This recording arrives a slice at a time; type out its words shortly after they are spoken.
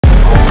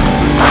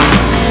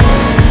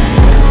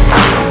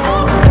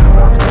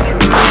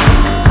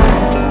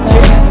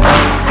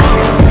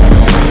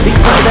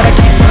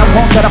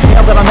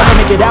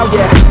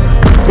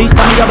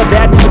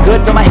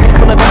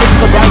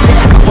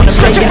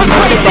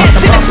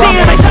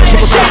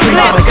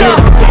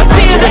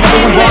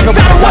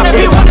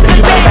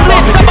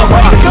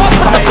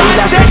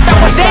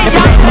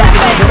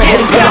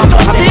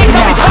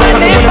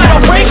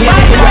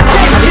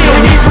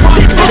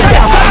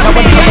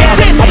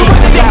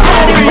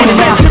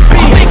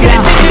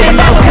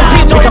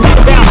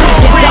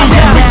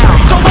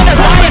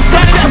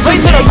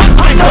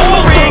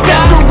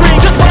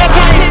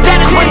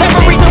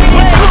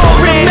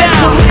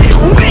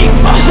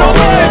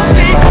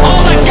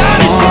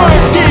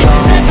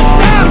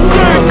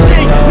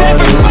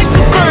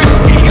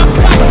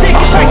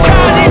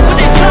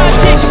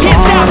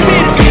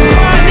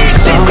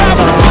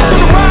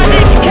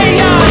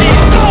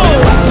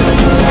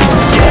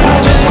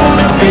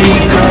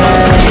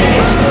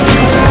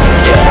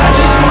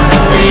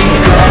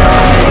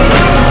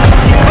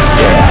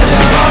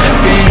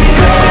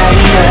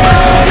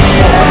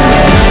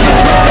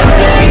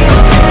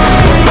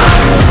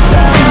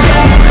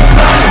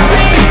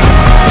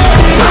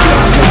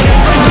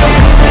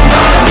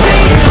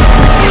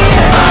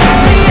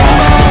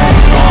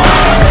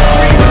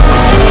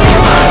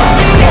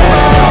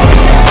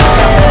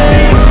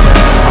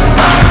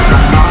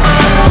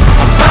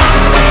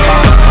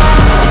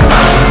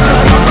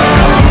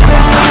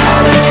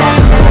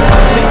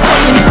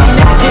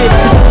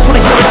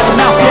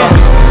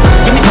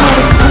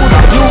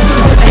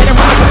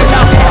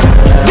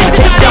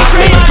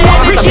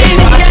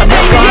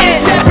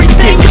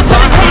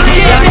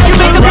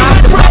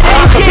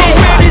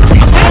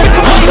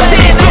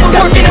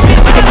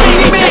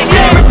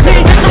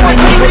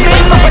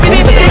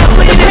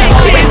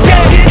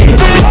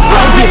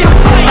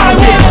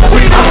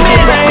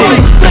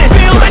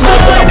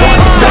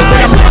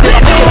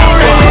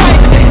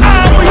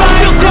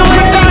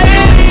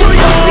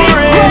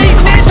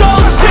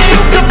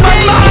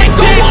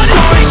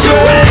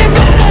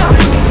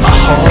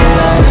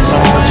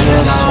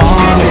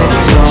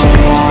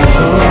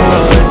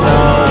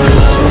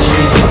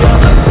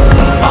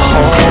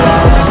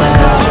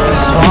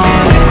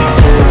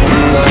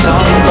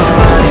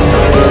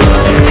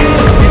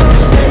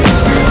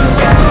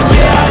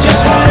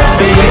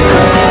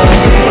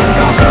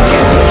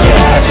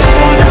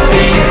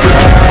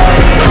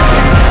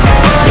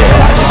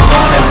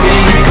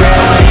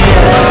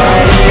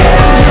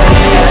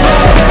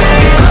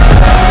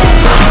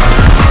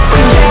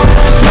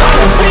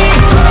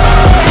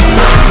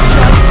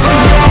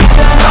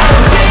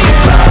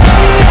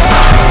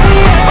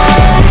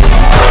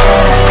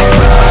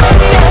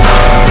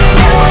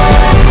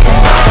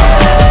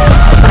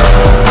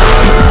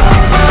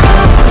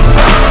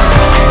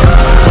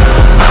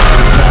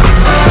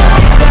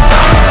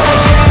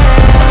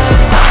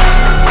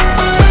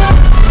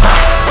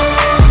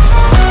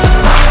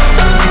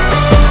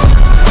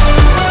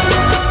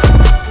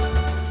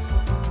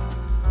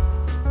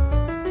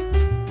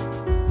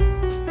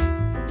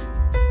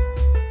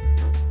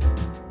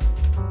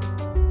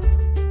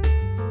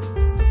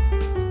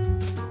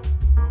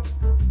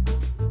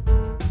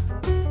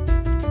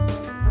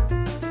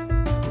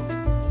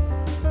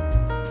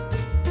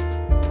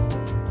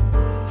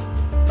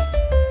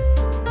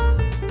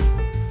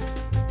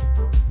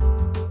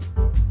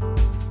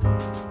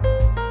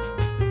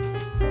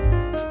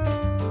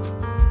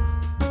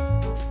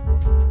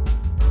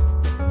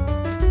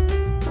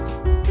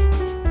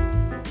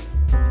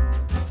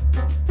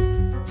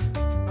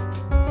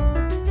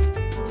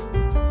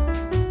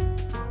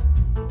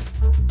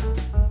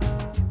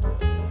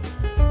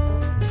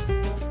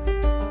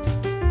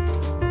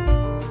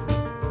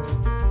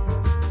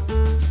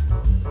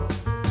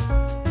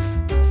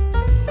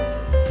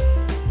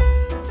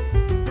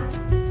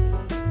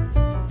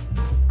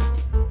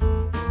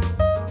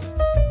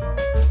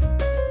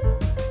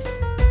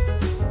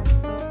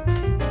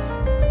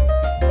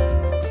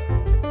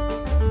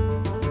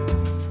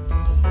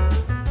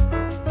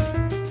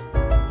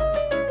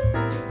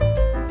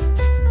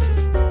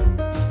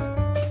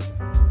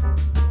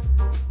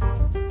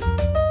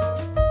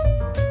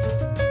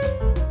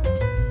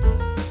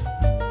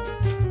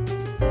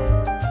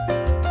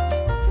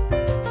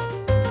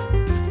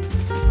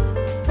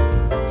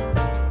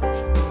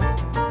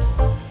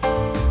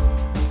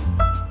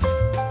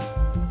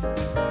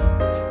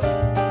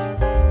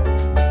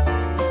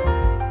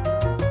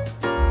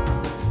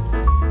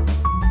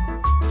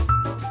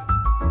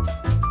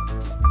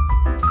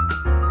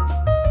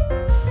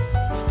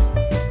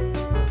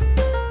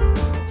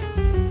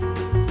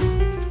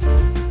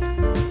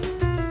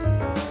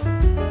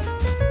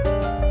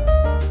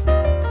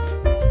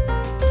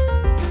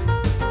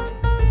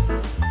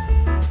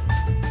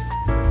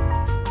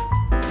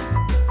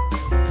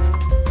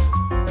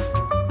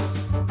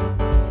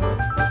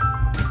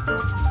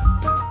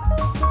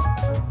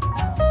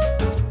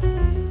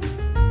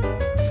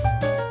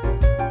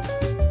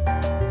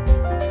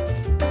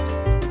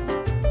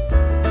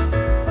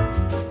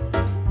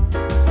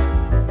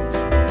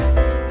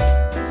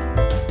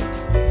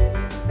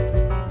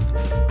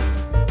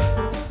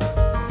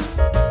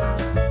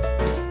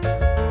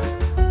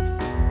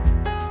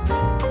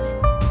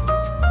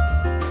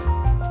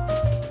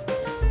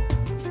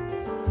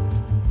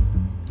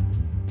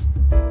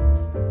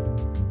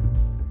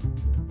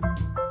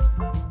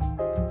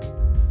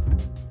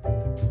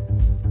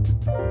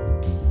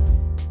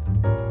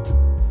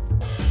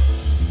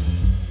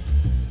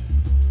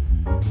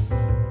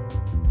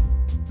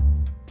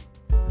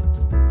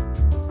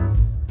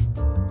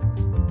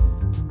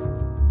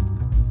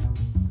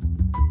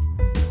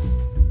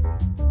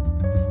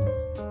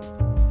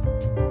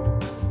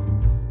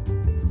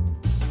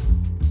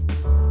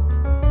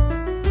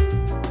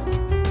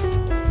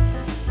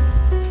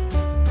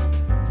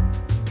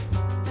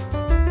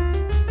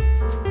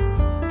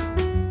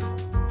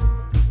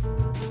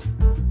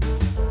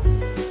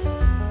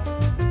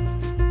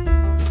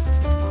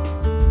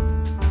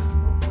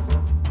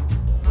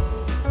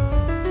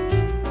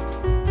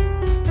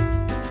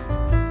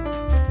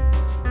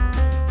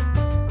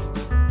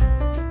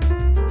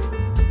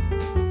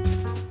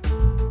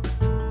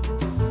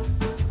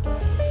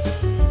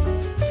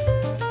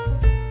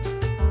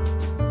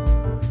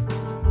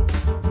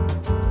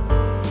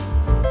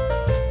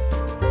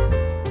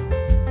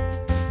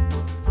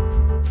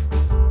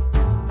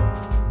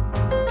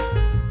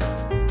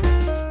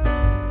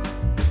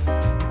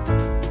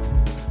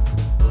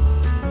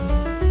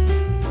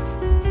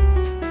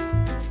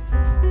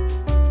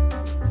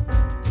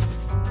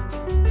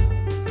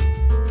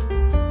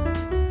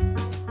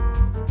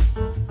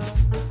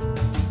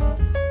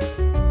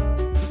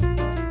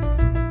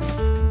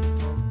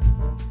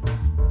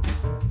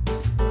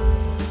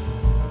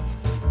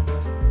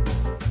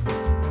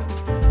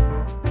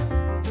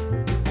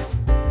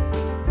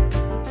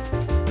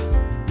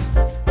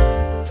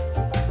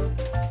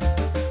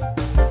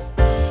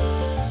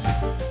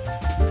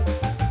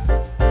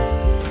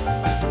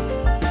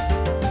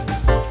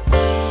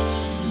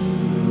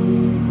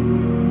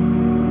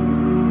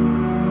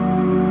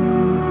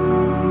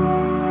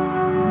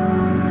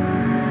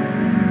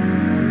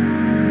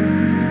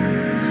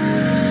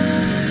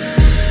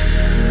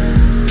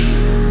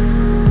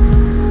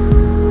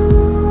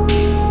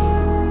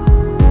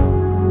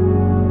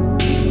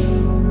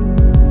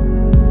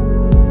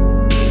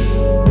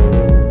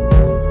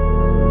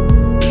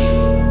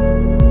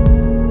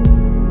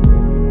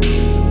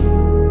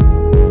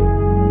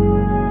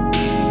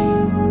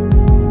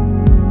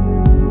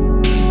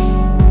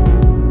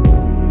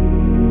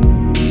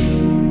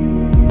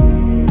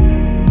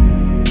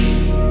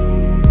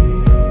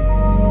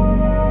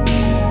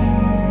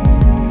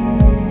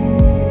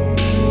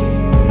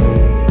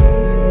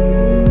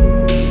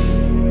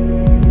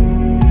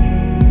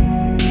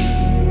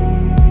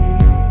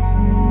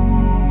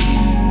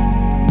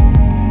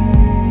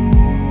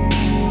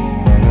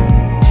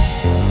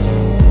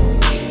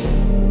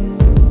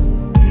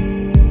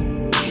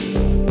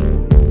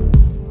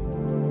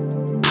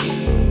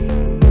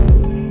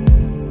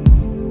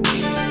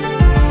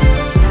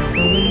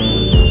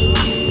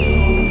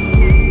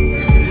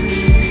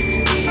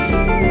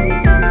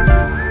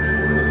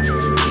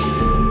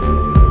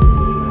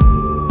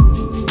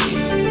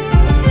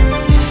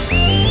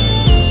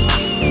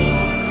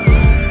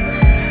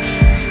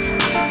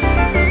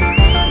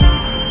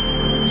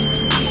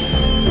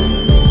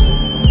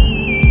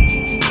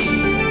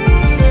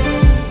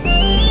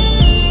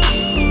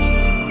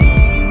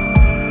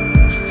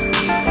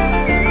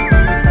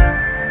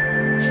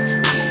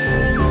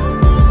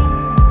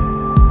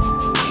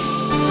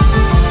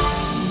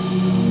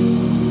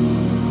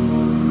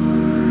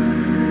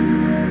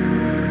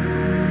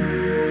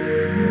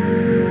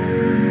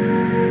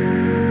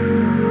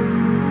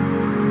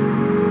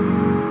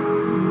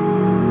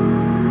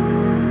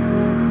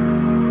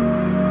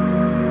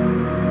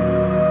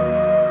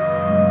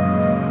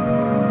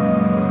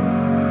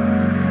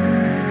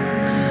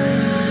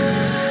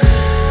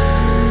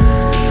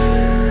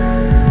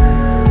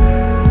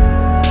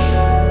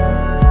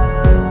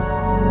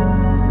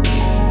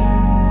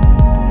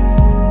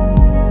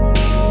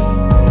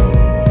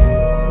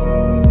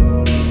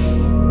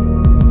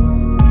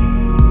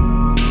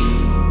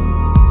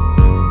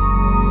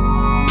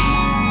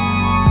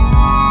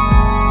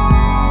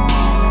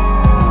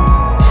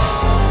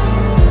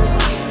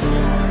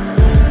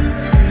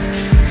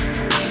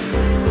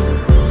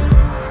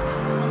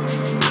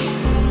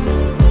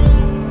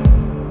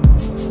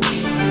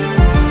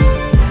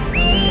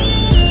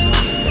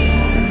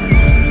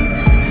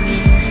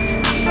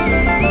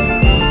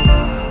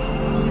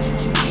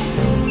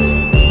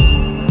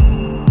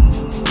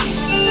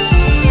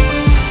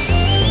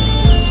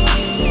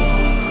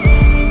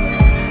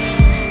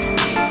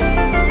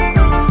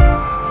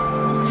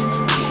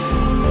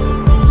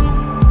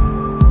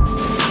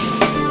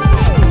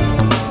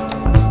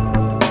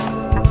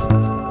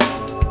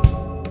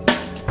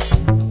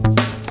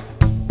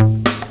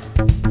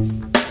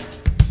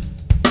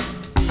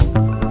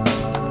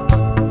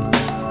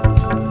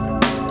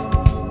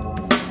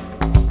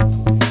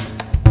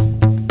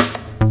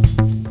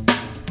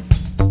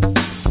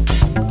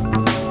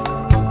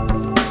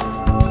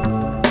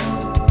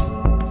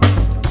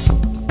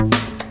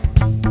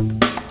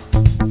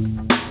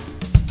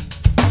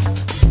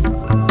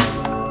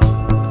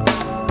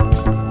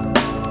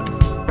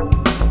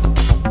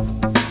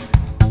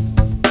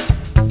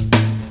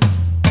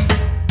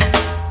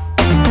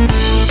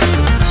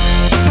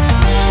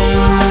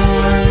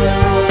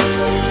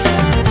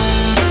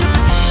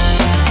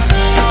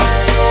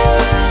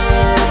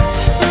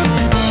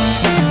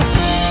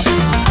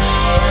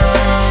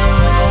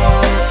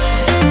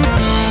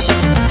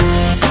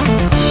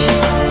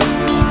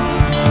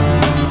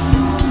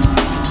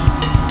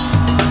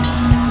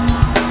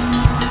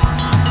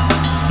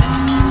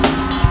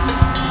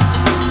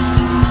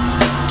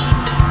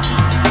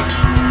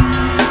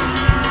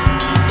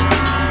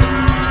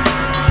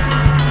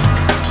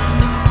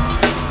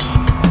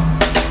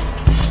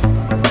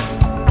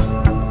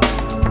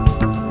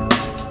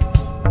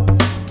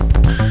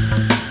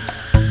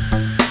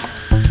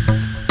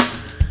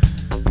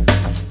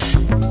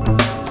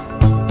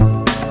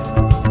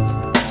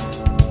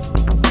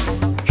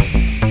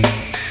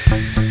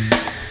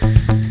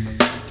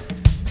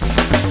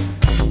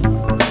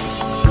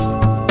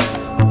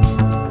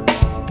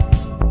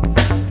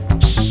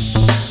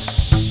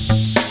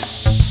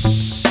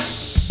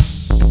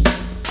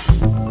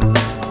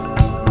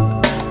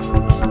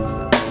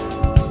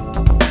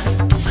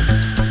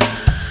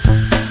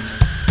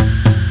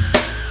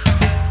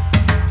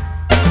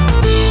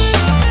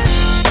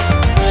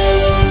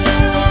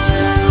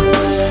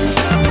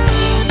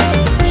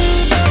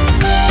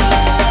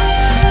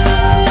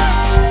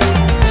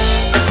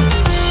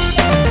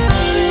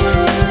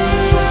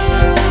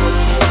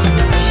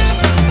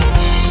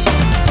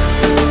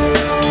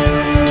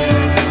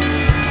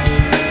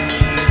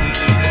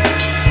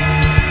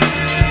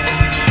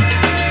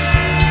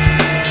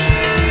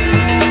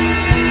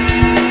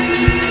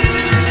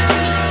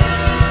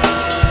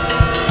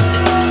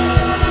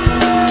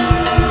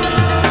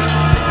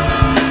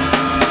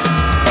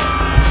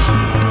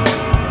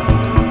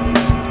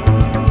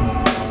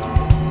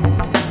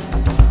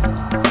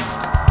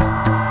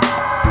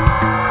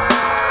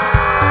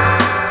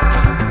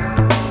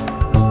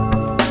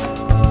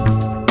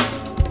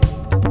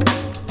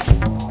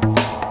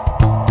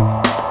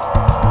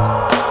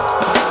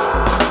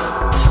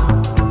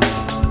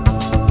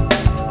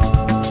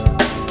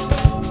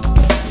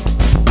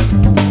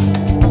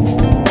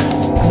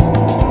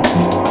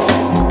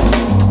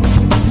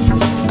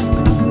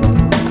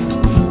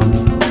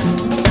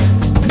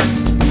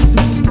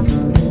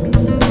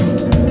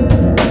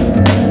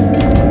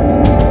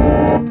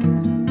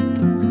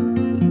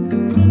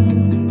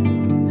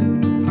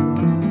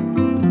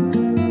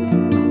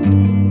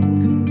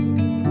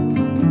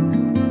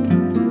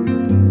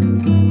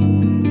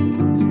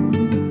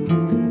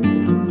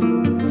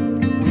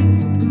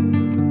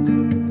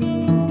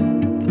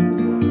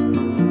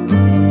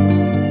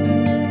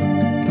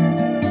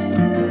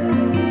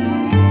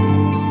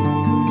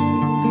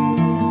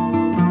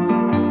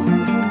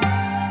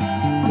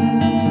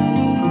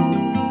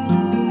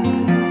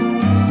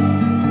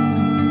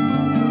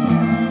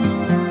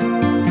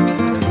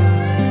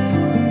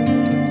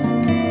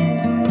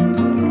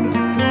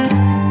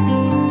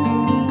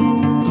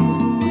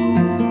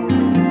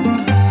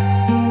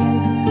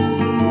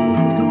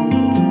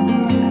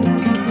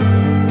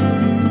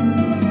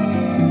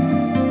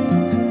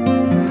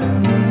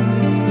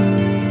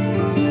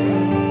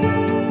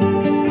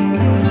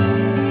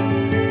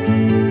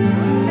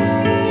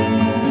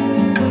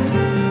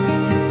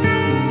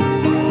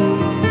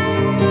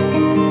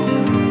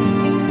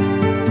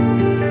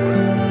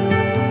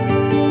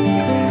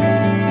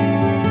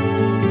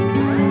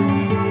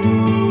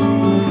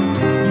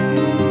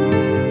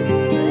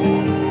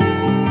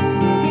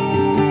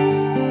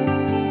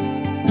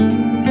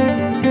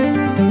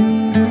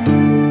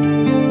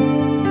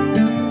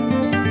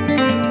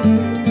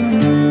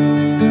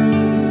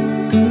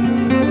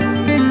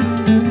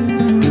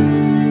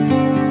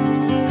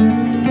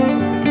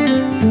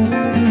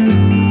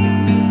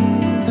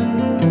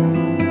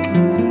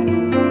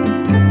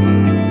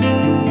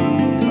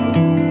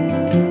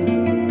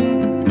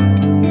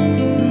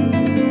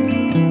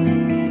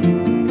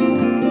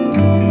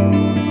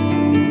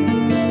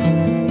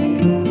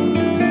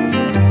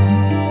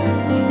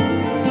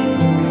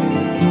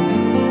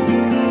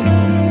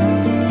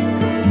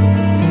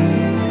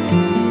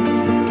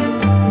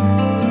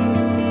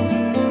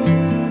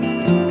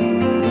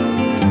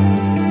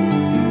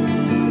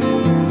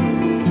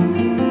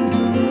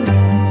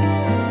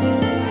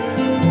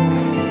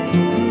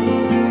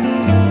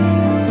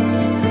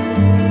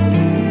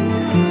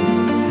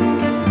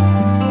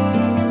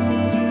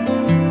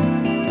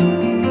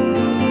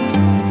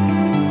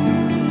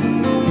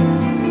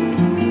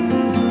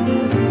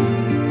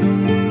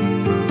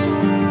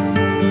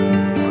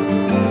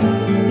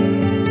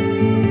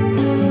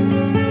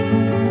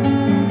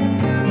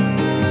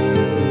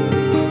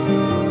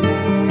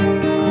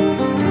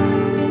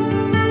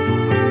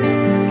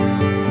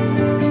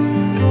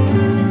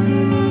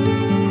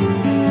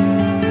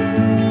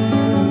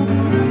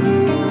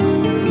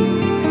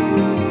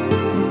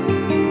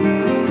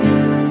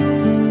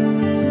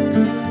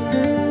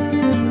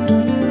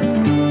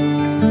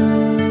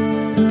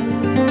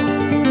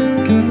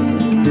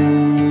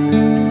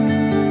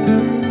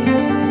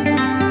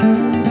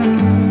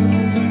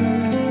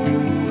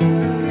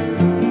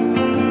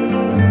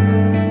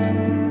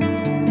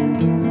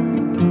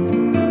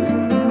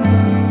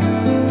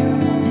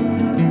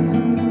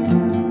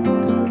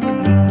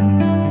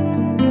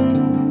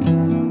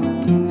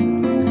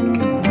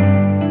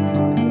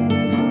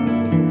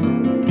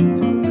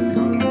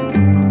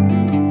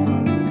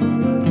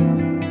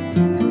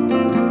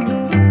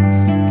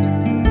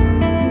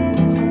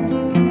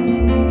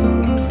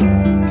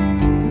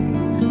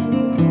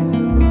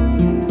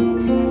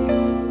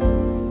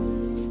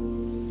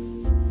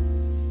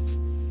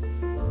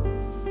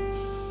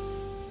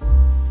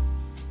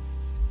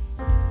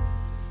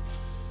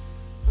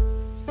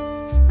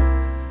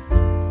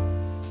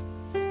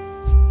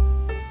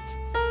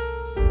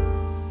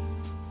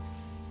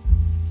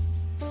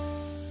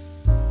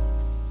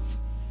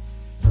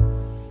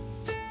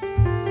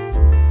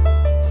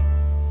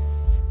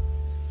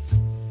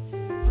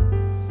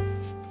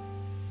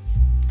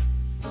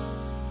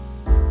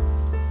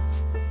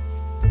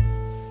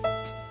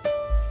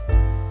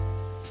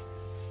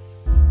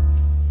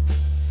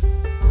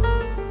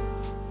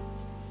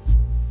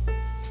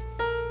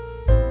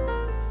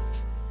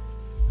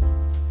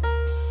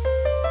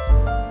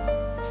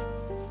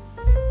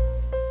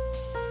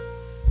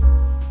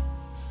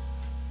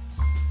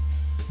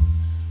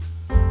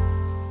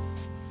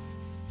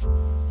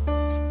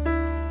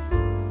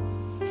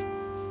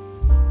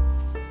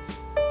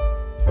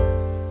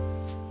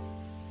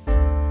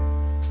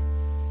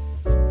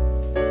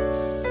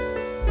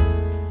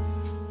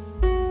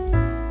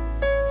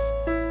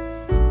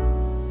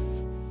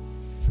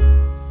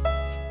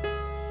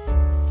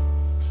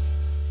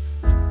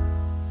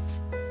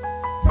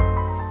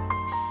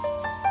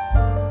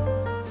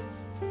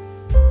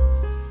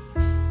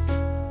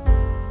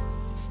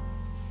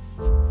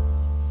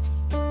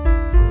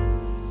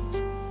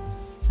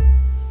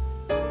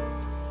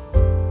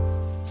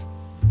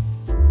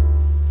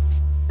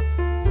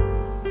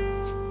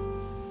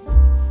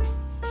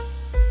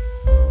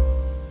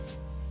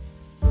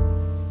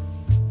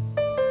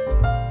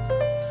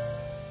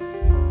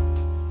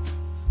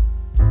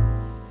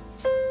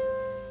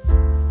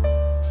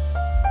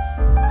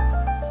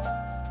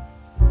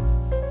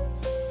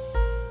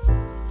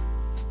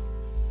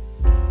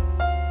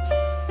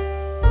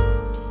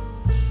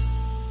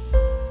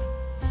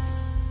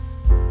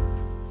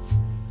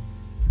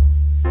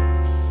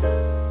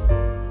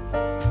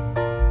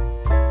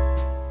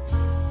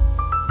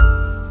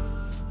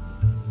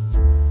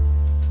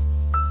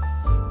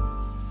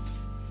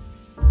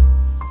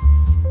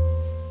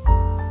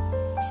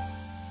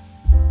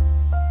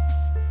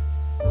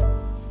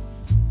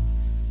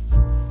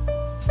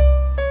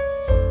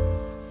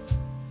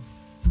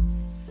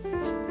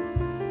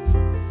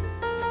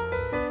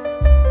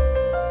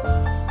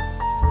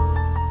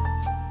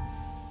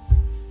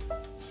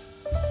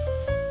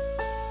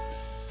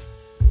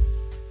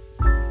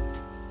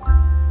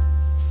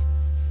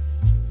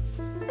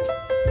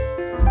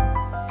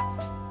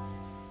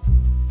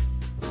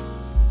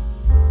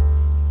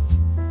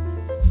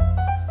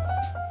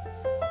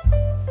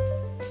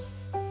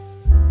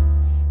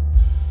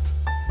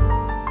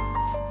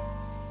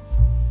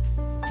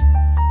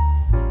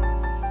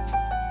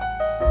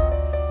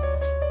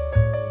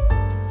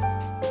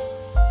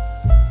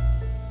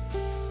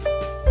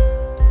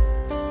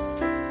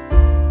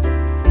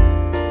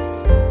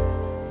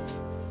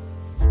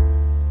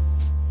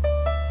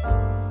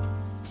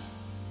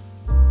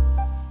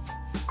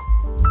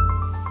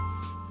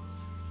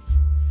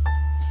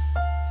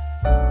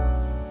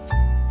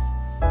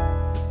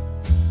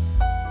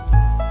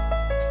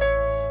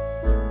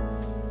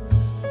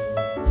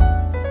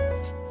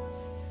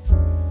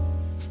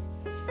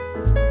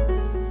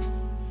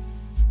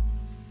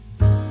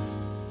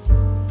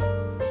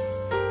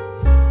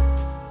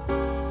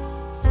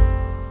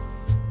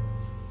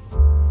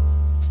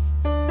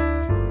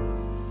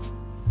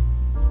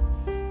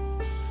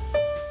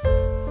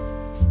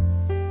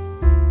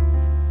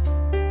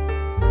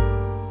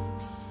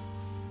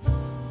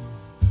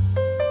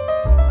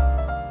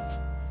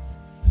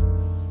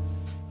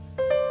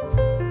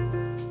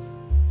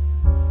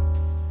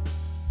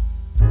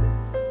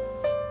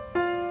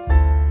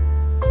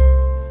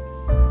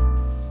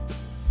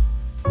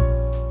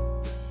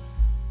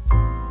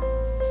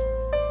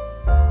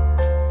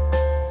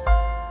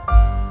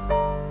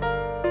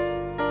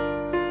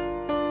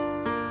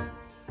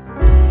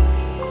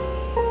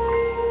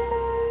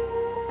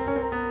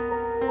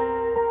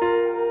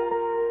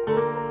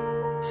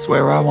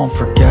swear I won't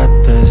forget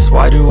this.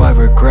 Why do I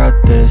regret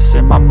this?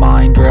 In my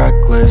mind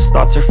reckless,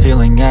 thoughts are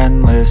feeling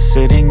endless.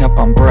 Sitting up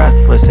I'm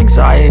breathless,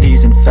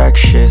 anxiety's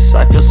infectious.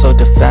 I feel so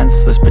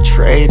defenseless,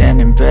 betrayed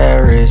and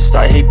embarrassed.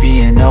 I hate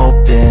being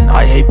open,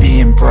 I hate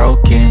being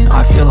broken.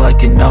 I feel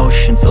like an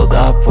ocean filled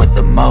up with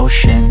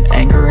emotion.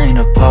 Anger ain't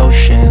a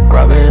potion,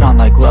 rub it on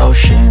like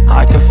lotion.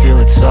 I can feel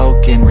it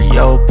soaking,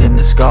 reopen,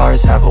 the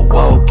scars have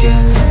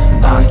awoken.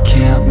 I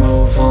can't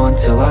move on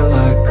till I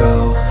let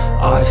go.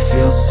 I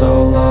feel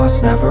so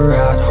lost, never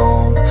at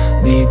home.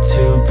 Need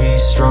to be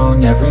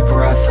strong, every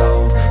breath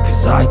hold.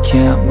 Cause I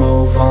can't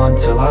move on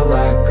till I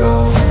let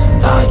go.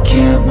 I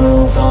can't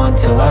move on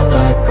till I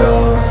let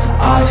go.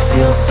 I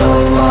feel so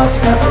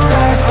lost, never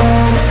at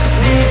home.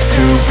 Need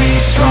to be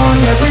strong,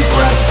 every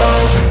breath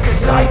hold.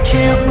 Cause I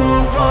can't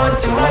move on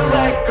till I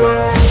let go.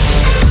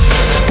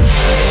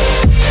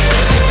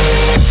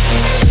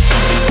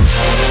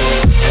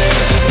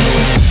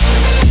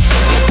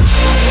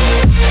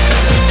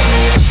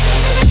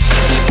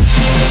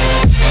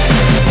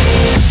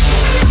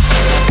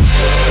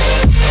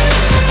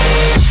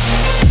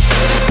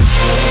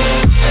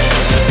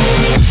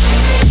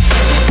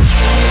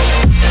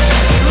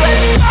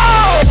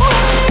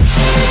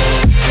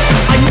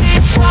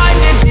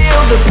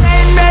 The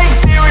pain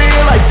makes it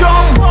real, I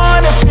don't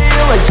wanna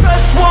feel, I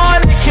just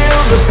wanna kill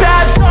the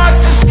bad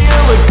thoughts and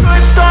steal a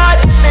good thought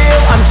and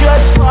feel. I'm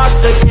just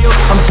lost, I feel,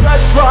 I'm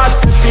just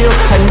lost, I feel.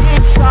 I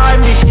need time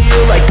to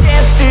heal, I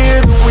can't steer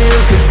the wheel.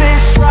 Cause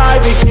this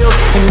drive it kills,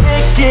 and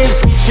it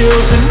gives me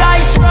chills. A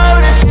nice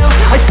road it feels,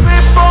 I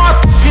slip off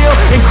the peel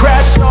and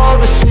crash all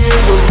the steel.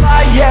 Will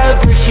I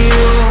ever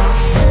heal?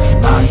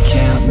 I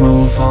can't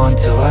move on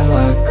till I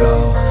let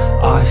go.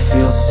 I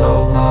feel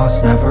so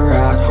lost, never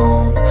at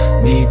home.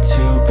 Need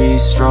to be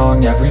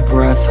strong, every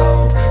breath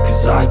hold.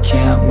 Cause I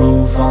can't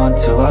move on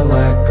till I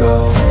let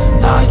go.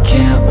 I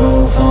can't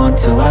move on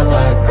till I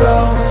let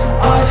go.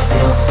 I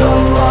feel so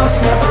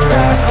lost, never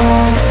at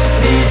home.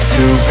 Need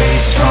to be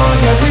strong,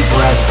 every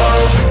breath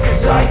hold.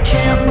 Cause I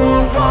can't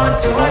move on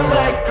till I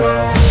let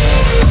go.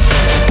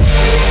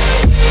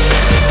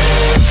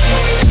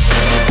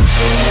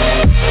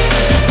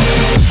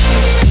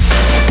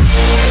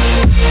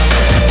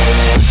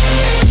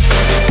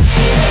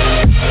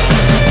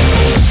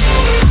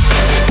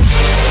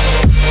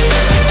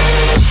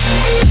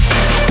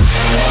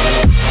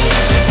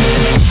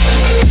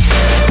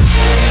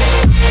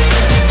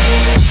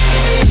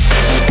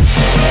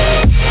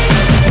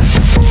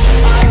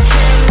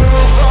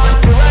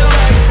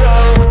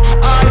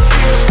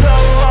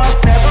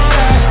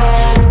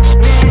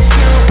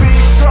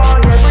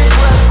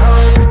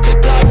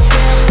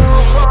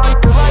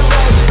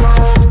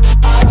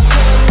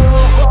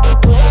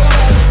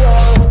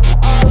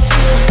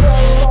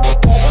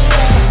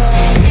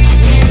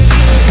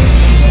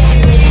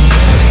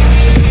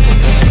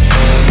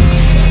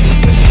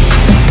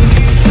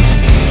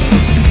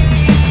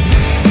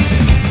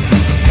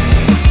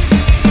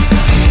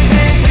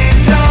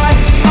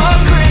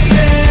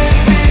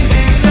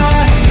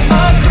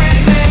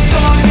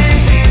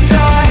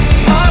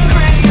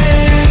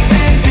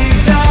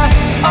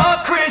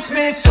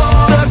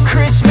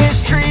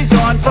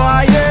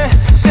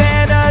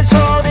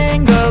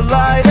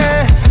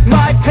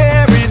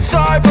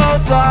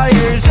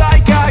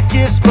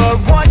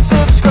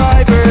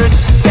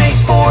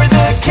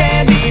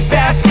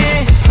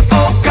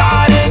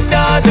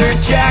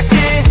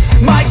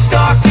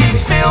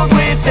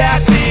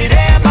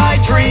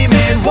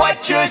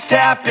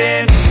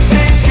 Happened.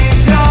 This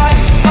is not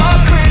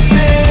a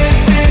Christmas.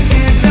 This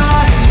is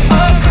not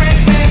a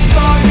Christmas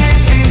song.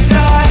 This is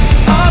not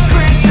a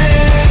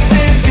Christmas.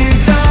 This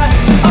is not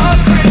a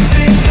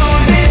Christmas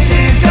song. This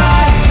is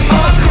not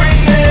a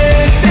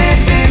Christmas.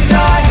 This is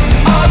not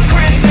a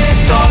Christmas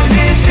song.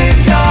 This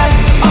is not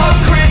a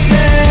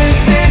Christmas.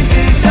 This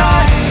is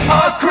not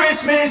a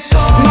Christmas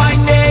song. My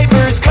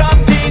neighbors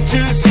compete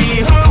to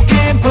see who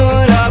can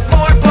put up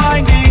more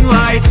blinding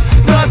lights.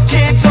 The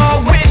kids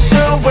all wish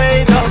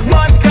away the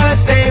month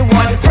cause they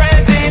want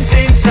presents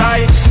in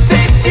sight.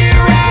 This year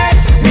had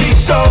me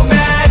so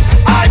mad,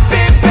 I've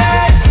been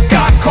bad,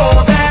 got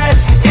coal that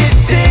is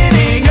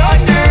sitting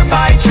under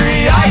my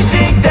tree. I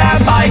think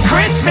that my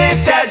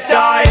Christmas has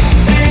died.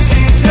 This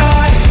is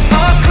not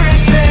a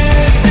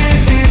Christmas.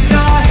 This is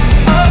not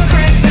a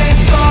Christmas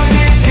song.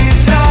 This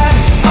is not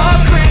a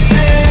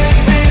Christmas.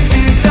 This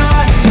is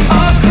not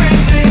a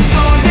Christmas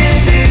song.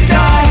 This is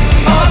not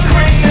a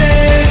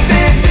Christmas.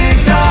 This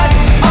is not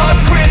a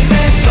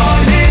Christmas song.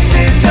 This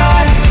is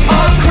not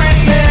a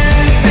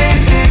Christmas.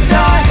 This is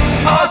not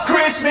a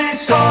Christmas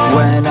song.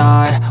 When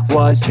I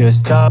was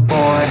just a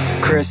boy,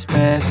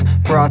 Christmas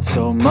brought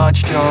so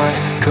much joy.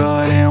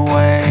 Couldn't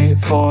wait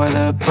for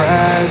the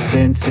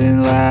presents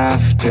and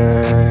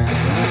laughter.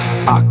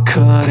 I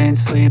couldn't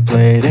sleep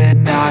late at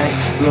night,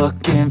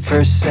 looking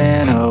for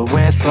Santa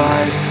with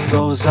lights.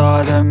 Those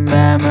are the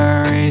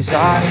memories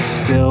I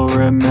still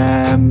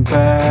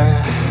remember.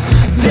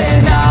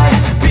 Then I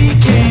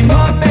became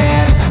a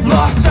man,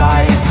 lost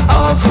sight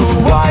of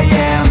who I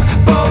am.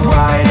 But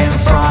right in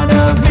front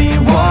of me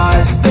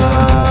was the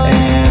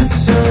answer.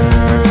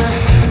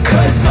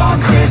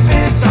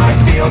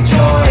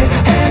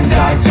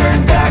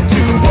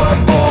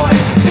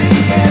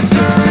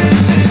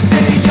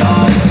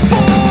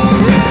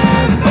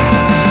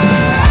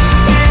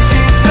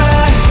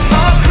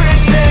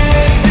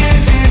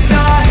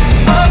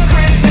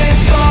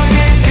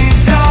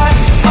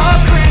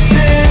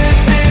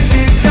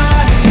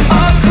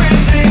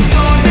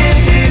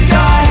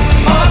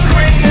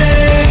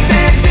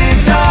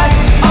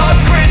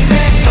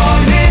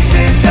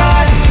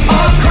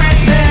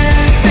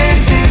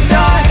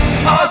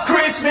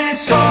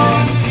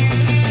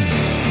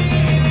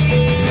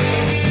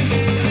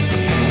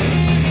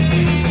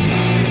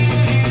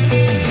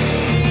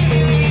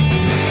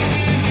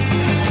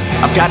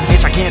 I've got an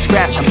itch I can't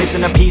scratch, I'm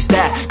missing a piece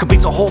that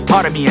completes a whole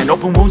part of me, an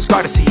open wound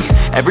scar to see.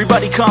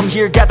 Everybody come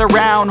here, gather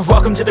round,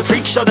 welcome to the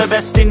freak show, the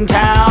best in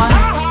town.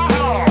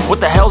 What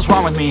the hell's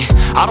wrong with me?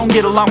 I don't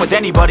get along with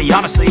anybody,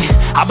 honestly.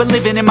 I've been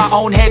living in my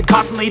own head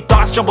constantly,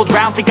 thoughts jumbled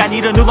round, think I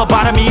need a new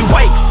lobotomy.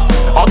 Wait,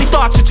 all these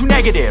thoughts are too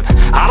negative,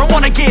 I don't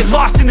wanna get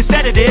lost in the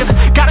sedative.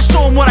 Gotta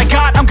show them what I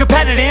got, I'm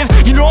competitive.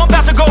 You know I'm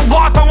about to go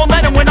off, I won't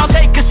let them win. I'll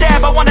take a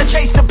stab, I wanna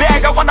chase a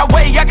bag, I wanna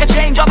weigh, I can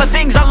change all the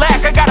things I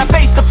lack. I gotta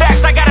face the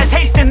facts, I got a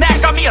taste in that.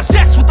 Got me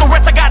obsessed with the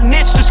rest, I got an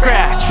itch to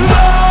scratch.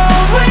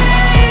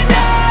 Lonely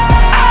now,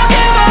 I'll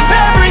give up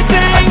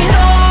everything.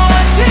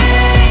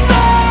 Daunting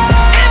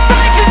though, if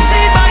I can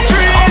see my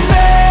dreams,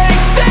 I'll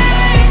make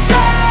things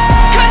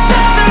right. 'Cause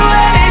I'll do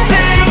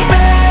anything to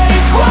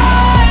make what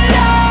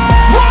I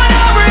want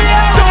a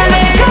reality. Don't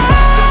let go,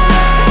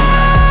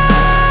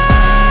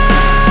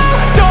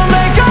 don't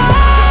let go.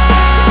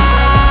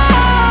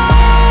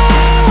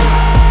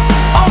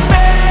 I'll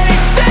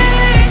make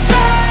things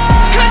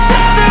right. 'Cause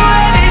I'll do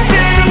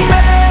anything to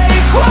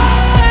make what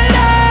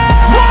I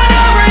want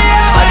a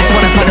reality. I just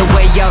wanna find a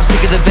way out,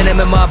 sick of the venom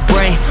in my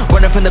brain.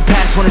 Running from the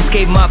past, wanna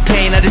escape my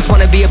pain. I just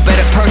wanna be a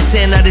better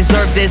person, I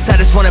deserve this. I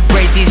just wanna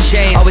break these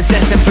chains. Always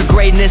destined for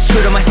greatness,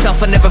 true to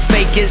myself, I never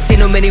fake it. Seen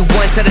too many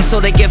once that I so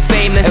they get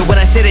famous. And when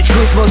I say the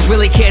truth, most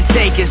really can't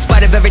take it. In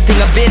spite of everything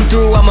I've been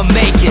through, I'ma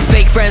make it.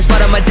 Fake friends,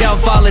 but on my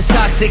downfall is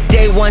toxic.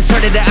 Day one,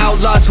 started the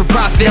outlaws for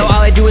profit. Now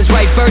all I do is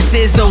write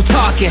verses, no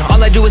talking.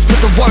 All I do is put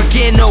the work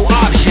in, no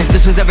option.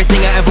 This was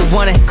everything I ever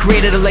wanted.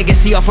 Created a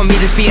legacy off of me,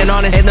 just being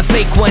honest. And the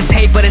fake ones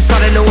hate, but it's all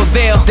to no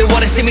avail. They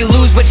wanna see me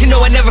lose, but you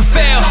know I never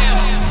fail.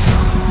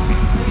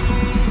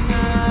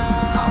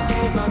 I'll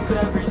give up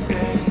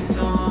everything,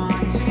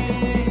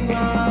 daunting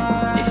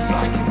life. If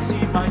I can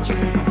see my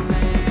dream,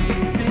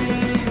 make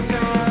things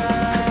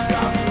right. 'Cause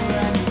I'll do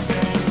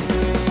anything to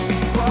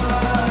make what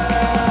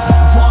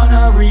I want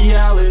a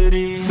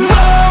reality.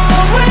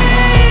 Lonely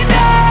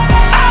now,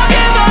 I'll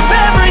give up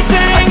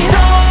everything.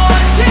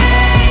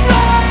 Daunting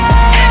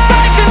life. If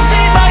I can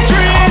see my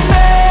dreams,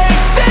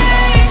 make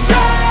things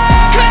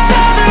right. 'Cause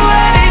I'll do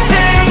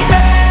anything to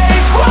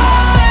make what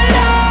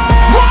I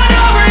want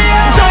a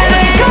reality. Don't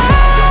let go,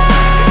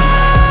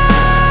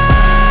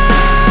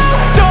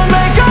 don't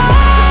let go.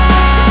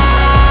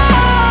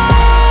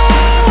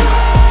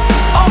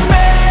 I'll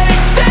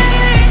make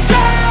things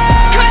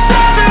right. 'Cause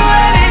I'll do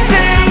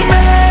anything to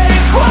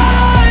make what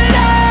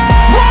I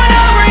want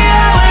a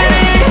reality.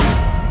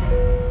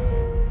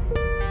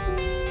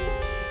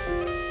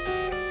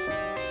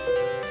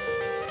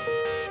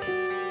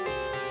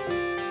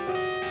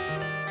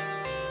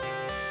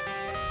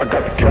 I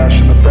got the cash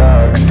in the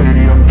bag,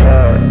 stadium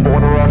packed.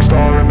 Born a rock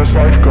star in this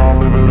life, gon'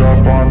 live it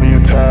up on the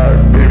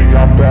attack. Baby,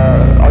 I'm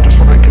bad, I just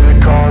wanna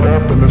get caught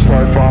up in this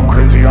life. I'm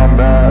crazy, I'm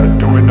mad,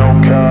 doing no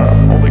cap.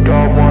 Only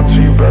God wants, so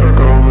you better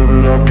go live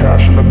it up.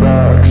 Cash in the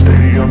bag,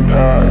 stadium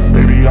packed.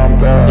 Baby, I'm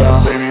bad, Yeah.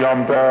 baby,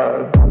 I'm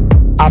bad.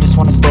 I just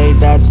wanna stay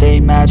bad, stay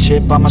mad,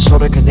 chip on my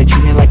shoulder cause they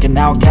treat me like an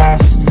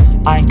outcast.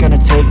 I ain't gonna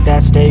take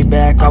that, stay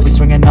back, I'll be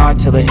swinging hard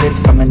till the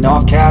hits come in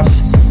all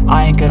caps.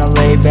 I ain't gonna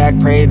lay back,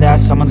 pray that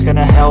someone's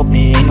gonna help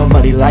me, ain't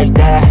nobody like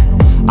that.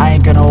 I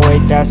ain't gonna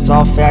wait, that's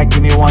all fact,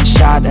 give me one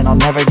shot and I'll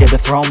never get the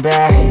throne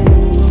back.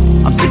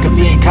 I'm sick of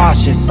being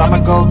cautious, I'ma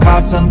go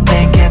cause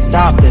something, can't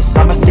stop this.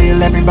 I'ma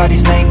steal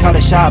everybody's lane, call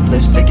it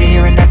shoplift. Sick of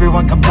hearing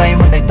everyone complain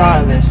when they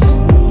thoughtless.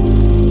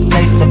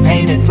 Taste the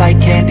pain, it's like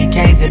candy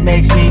canes. It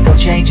makes me go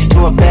change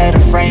into a better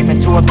frame,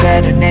 into a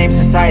better name.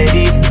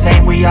 Society's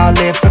insane, we all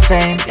live for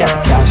fame, yeah.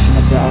 Cash in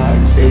the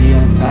bag,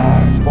 stadium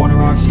packed. Born a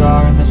rock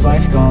star in this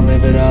life, gon'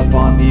 live it up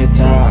on the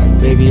attack.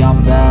 Baby,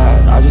 I'm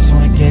bad, I just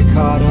wanna get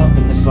caught up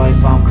in this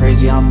life. I'm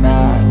crazy, I'm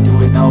mad,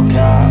 do it no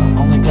cap.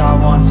 Only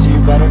God wants, so you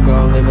better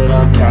go live it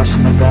up. Cash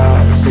in the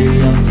bag,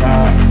 stadium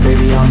packed.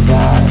 Baby, I'm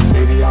bad,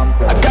 baby, I'm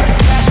bad. I got the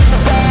cash in the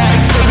bag,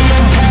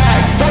 stadium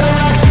packed. Born a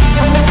rock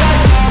star in this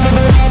life, gon'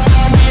 live it up.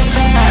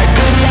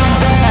 Baby, I'm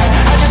bad,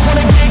 I just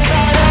wanna get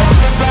caught up in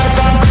this life.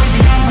 I'm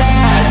crazy, I'm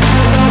mad,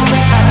 do it no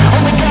cap.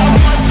 Only God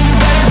wants, so you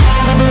better go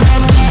live it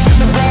up. Cash in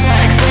the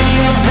bag,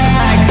 stadium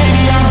packed.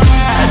 Baby, I'm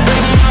bad,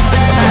 baby, I'm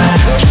bad.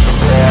 Cash in the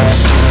bag,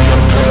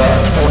 stadium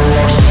packed. Born a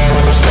rock star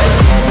in this life,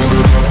 gon' live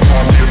it up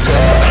on the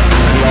attack.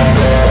 Baby, I'm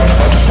bad,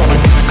 I just wanna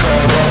get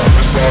caught up in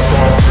this life.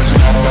 I'm crazy,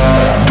 I'm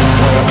mad, do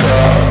it no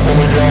cap.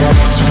 Only God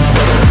wants, so you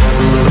better go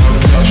live it up.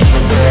 Cash in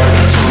the bag,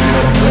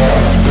 stadium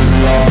packed. Baby,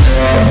 I'm bad, baby, I'm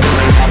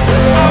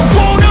bad. I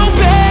won't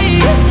obey.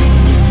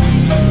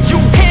 You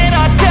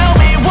cannot tell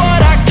me what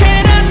I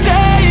cannot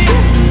say.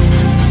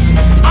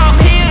 I'm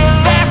here to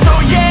last, so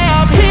yeah,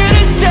 I'm here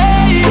to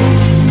stay.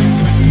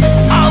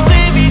 I'll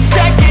live each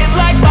second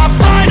like my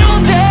final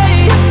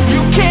day.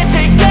 You can't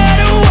take that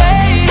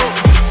away.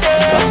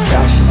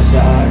 Cash in the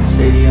bag,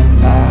 stadium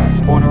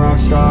packed. Born a rock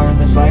star in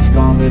this life,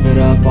 gon' live it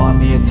up on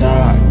the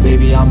attack.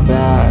 Baby, I'm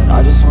bad,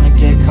 I just wanna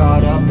get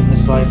caught up in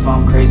this life.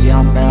 I'm crazy,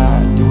 I'm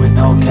mad, do it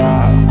no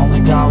cap. Only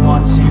God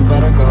wants, so you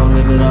better go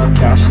live it up.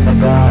 Cash in the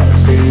bag,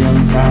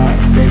 stadium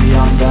packed. Baby,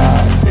 I'm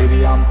bad,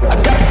 baby, I'm bad.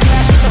 I got the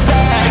cash in the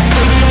bag,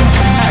 stadium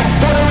packed.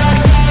 Born a rock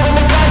star in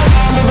this life,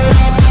 gon' live it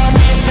up on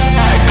the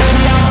attack.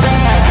 Baby,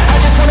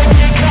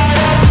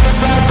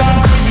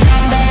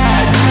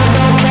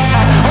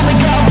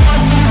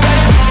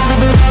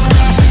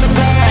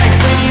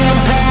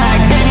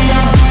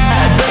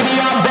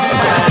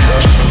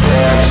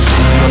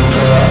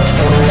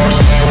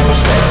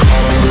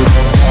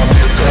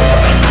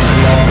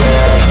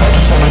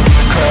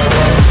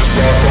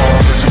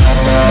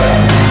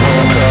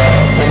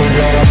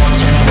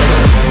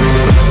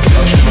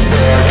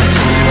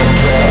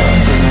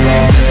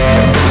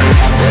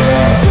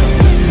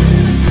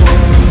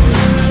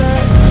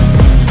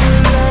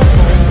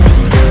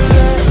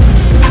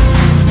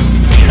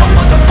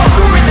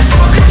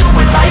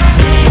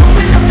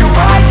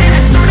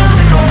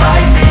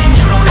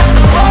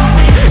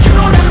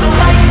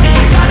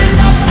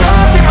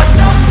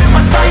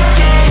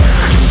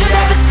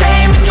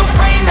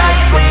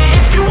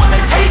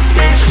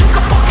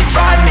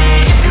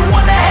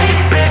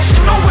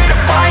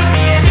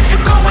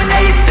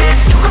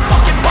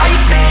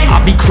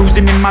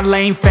 in my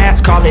lane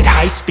fast, call it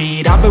high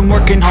speed. I've been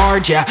working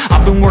hard, yeah,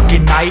 I've been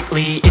working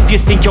nightly. If you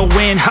think you'll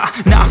win, ha,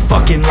 not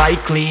fucking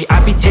likely.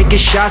 I be taking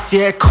shots,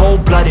 yeah,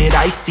 cold-blooded,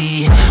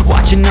 icy.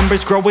 Watching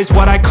numbers grow is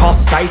what I call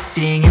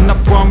sightseeing. In the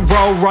front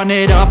row, run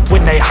it up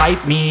when they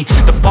hype me.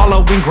 The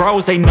following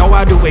grows, they know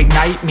how to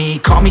ignite me.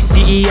 Call me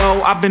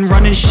CEO, I've been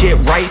running shit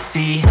right,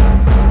 see.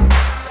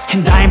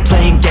 And I ain't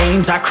playing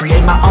games, I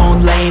create my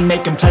own lane,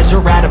 making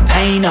pleasure out of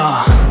pain,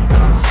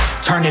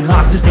 turning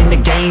losses into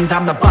gains.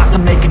 I'm the boss,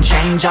 I'm making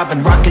change. I've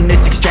been rocking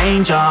this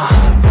exchange,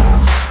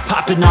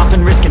 popping off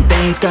and risking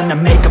things. Gonna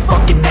make a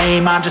fucking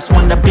name. I just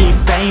wanna be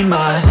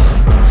famous,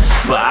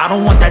 but I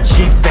don't want that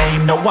cheap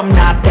fame. No, I'm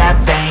not that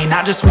vain.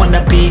 I just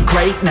wanna be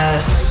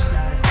greatness.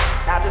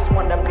 I just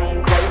wanna be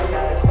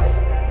greatness.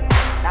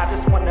 I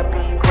just wanna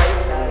be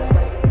greatness.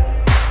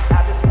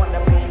 I just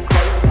wanna be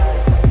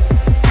greatness.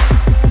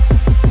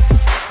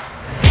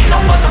 Ain't no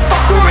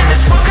motherfucker in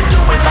this world could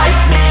do it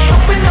like me.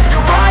 Open up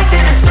your eyes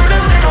and insert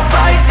a little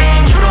rising.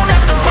 You don't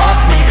have to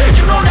love me,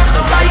 you don't have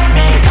to like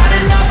me. Got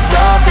enough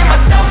love in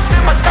myself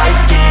and my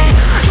psyche.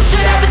 You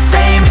should have the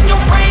same in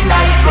your brain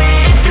nightly.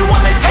 If you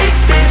wanna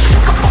taste, bitch, you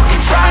can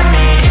fucking try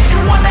me. If you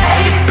wanna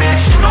hate,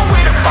 bitch, you know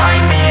where to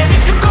find me. And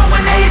if you go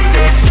and hate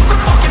this, you can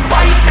fucking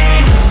bite me.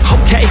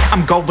 Okay,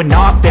 I'm going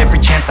off every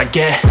chance I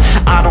get.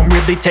 I don't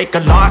really take a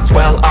loss,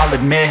 well, I'll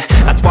admit.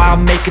 That's why I'll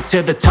make it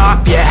to the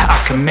top, yeah, I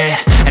commit.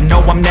 And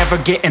no, I'm never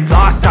getting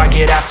lost, I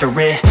get after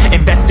it.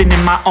 Investing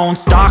in my own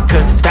stock,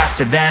 cause it's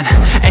faster than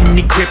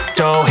any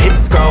crypto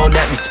hits go,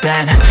 let me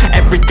spend.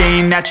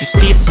 Everything that you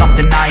see is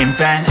something I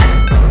invent,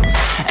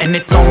 and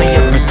it's only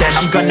a percent.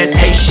 I'm gonna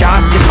take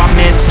shots. If I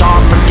miss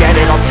all, forget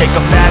it. I'll take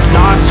a bad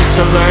loss just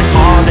to learn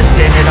all that's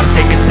in it. I'm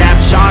taking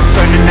snapshots,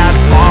 learning how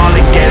to fall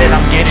and get it.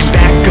 I'm getting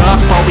back up,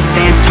 always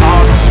stand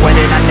tall, don't sweat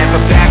it. I never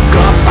back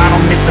up, I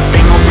don't miss a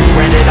thing, I'll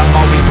regret it. I'm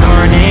always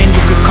learning,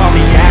 you could call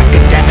me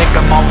academic.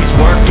 I'm always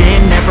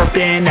working, never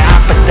been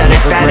apathetic.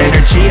 Bad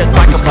energy is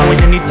like a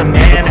poison, needs a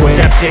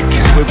antiseptic.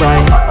 Do it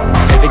right,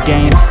 play the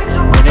game,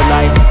 win it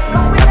life,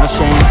 have no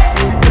shame,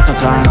 there's no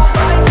time,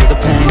 feel the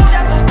pain,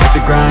 live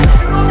the grind.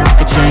 I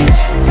could change,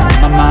 in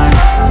my mind,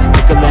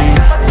 pick a lane,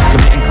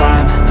 commit and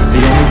climb,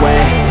 the only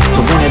way to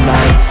win in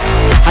life.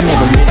 I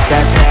never miss,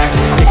 that's fact,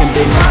 taking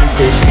big swings,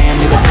 bitch, hand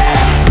me the bat.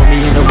 Put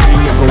me in the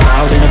ring and go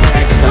out in a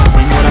bag, cause I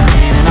sing what I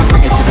mean and I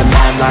bring it to the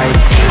mad light.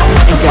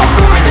 Ain't got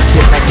time to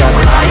kid, I got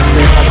time to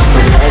think, I just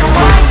bring it to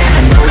me.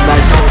 And no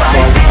life's so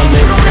far, I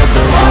live for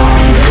the long.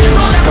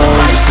 You're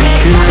supposed to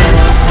feel it.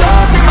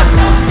 Love in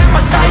myself and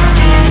my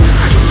psyche.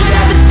 You should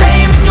have the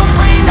same in your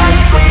brain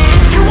nightly.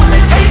 If you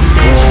wanna taste,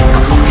 bitch, you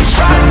can fucking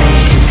try me.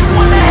 If you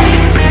wanna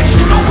hate, bitch,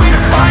 you know where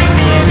to find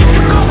me. And if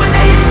you go and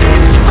hate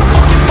this, you can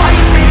fucking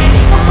bite me.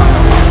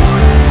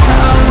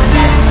 How's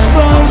it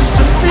supposed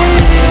to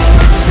feel?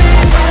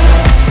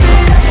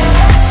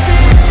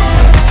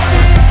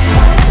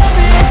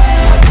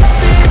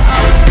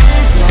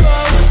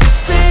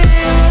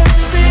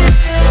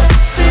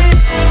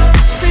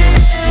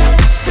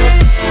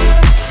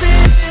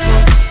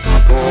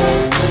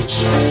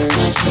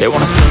 They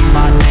wanna say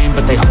my name,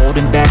 but they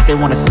holding back. They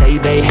wanna say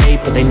they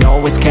hate, but they know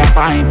it's cap.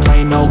 I ain't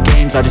play no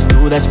games, I just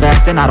do that's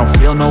fact. And I don't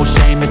feel no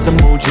shame, it's a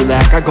mood you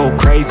lack. I go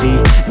crazy,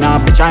 nah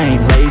bitch I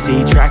ain't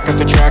lazy. Track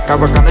after track, I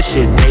work on the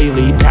shit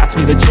daily. Pass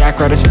me the jack,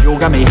 right as fuel,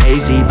 got me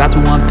hazy. About to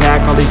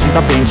unpack all these things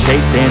I've been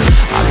chasing.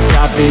 I've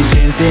got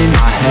visions in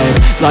my head,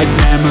 like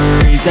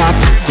memories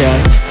after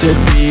death. To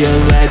be a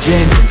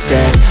legend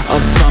instead of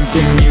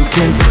something you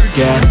can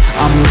forget.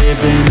 I'm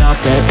living up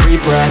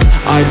every breath,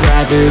 I'd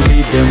rather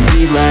lead than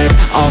be led.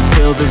 I'll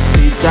fill the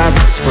seats as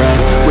I spread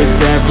with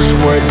every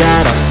word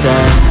that I've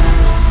said.